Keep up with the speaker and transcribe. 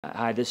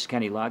Hi, this is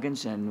Kenny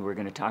Loggins, and we're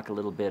going to talk a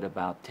little bit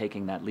about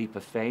taking that leap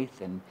of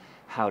faith and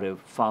how to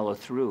follow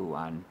through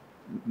on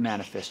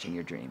manifesting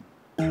your dream.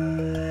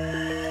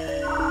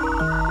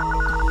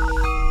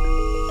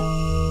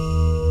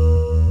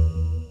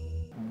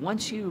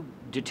 Once you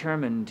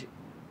determined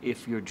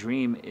if your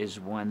dream is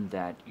one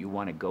that you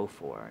want to go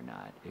for or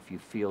not, if you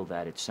feel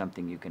that it's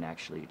something you can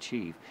actually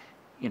achieve,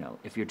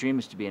 if your dream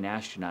is to be an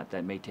astronaut,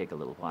 that may take a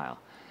little while.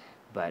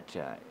 But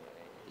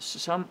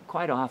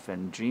quite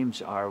often,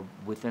 dreams are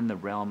within the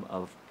realm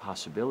of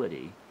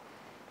possibility,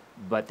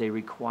 but they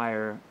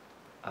require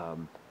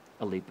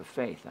a leap of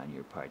faith on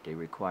your part. They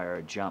require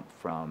a jump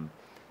from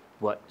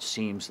what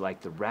seems like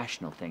the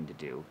rational thing to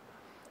do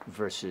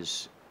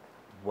versus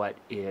what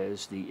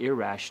is the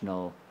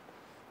irrational,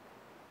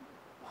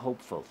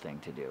 hopeful thing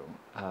to do.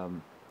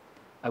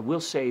 I will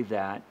say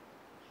that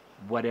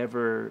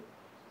whatever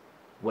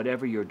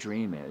your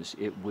dream is,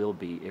 it will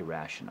be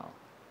irrational.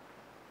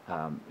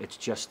 It's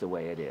just the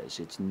way it is.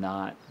 It's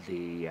not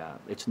the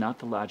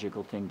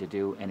logical thing to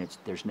do, and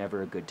there's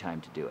never a good time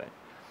to do it.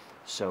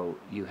 So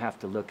you have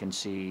to look and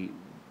see,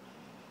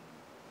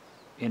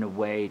 in a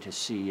way, to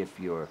see if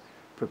you're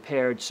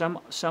prepared.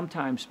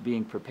 Sometimes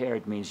being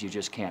prepared means you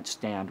just can't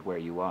stand where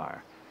you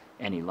are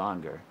any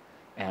longer,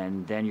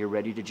 and then you're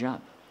ready to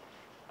jump.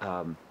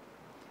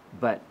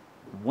 But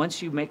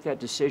once you make that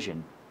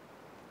decision,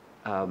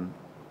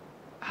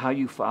 how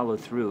you follow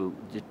through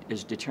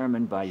is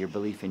determined by your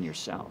belief in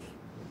yourself,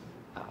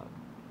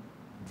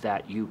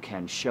 that you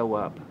can show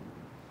up,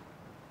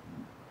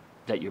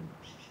 that your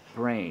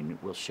brain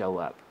will show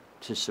up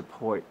to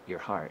support your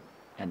heart,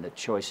 and the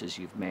choices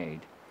you've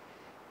made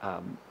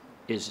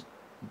is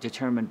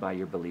determined by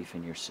your belief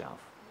in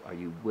yourself. Are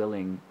you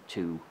willing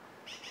to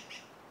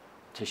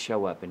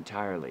show up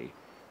entirely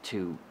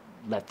to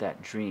let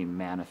that dream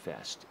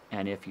manifest?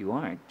 And if you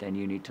aren't, then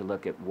you need to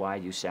look at why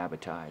you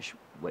sabotage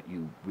what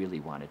you really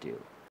want to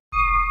do.